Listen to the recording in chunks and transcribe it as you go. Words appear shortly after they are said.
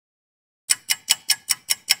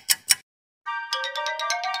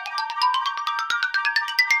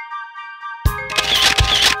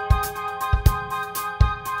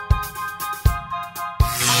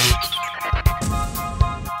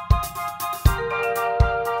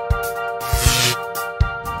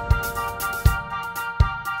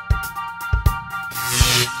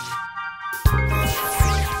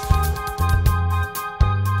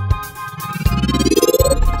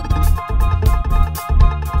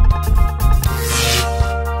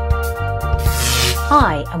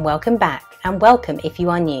Hi and welcome back, and welcome if you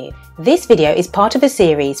are new. This video is part of a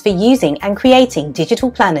series for using and creating digital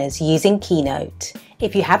planners using Keynote.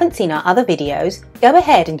 If you haven't seen our other videos, go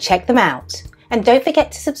ahead and check them out. And don't forget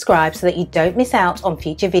to subscribe so that you don't miss out on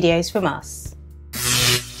future videos from us.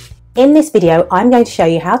 In this video, I'm going to show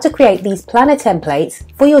you how to create these planner templates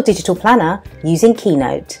for your digital planner using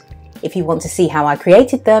Keynote. If you want to see how I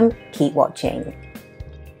created them, keep watching.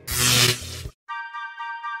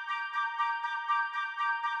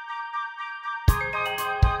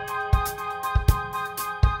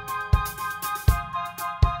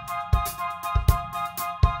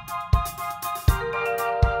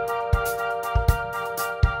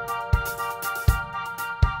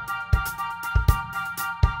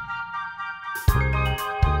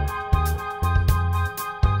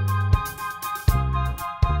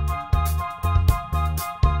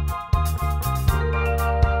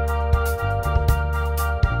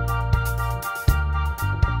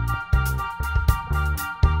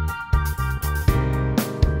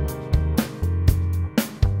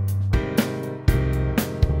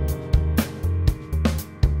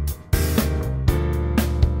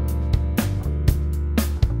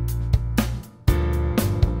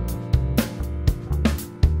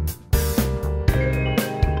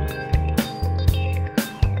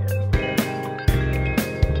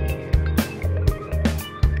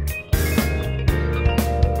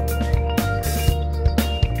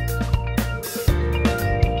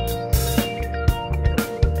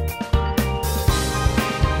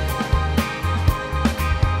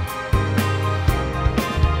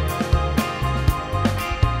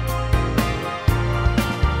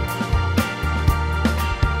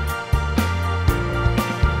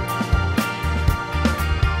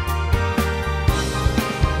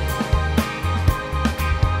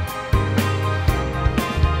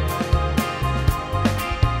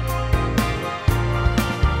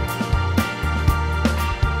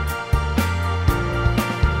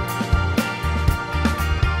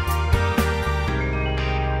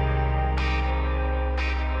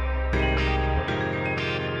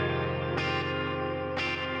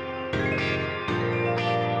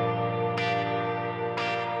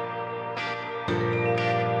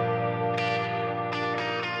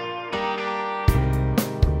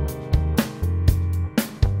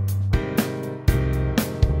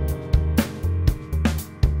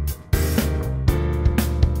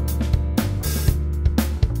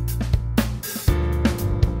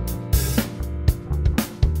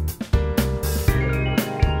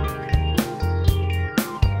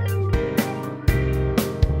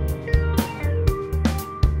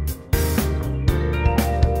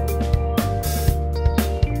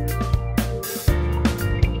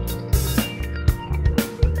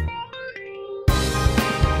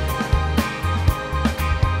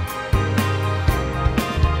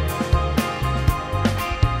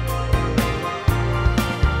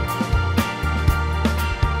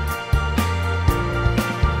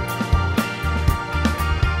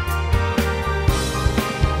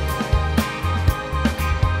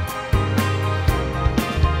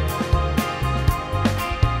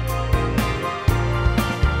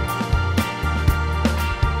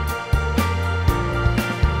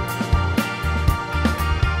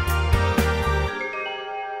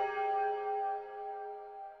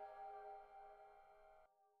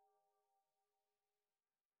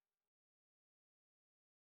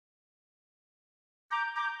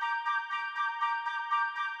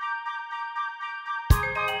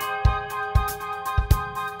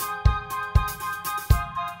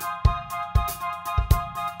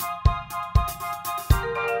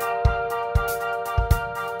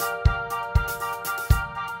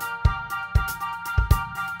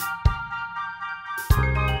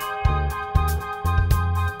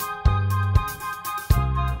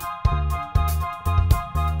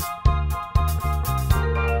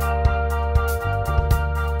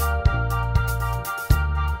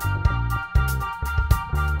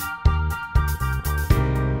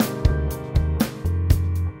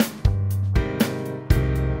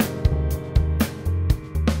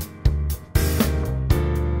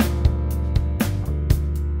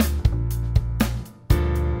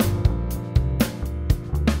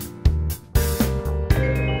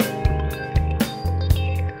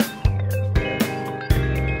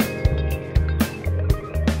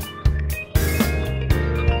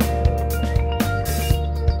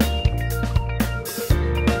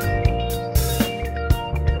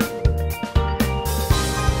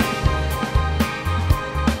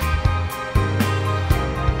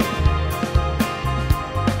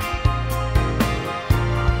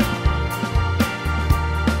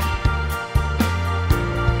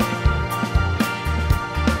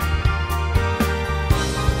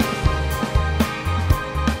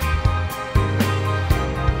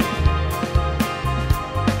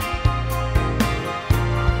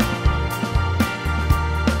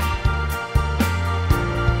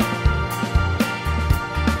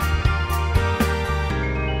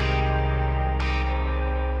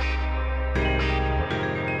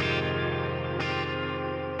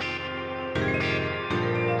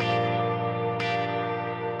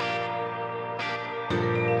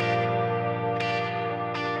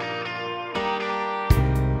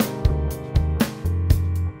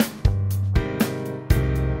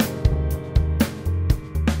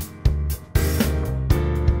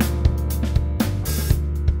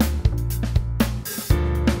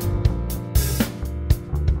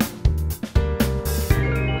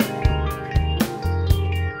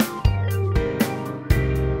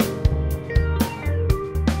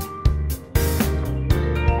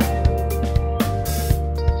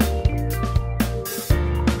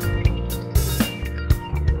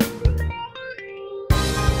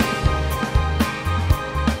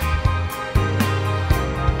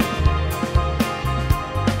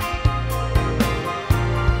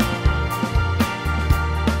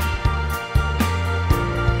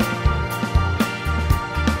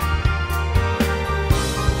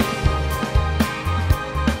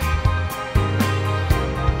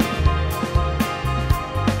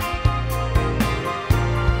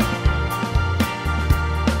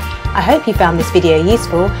 I hope you found this video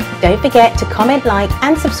useful. Don't forget to comment, like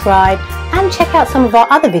and subscribe, and check out some of our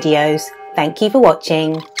other videos. Thank you for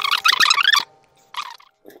watching.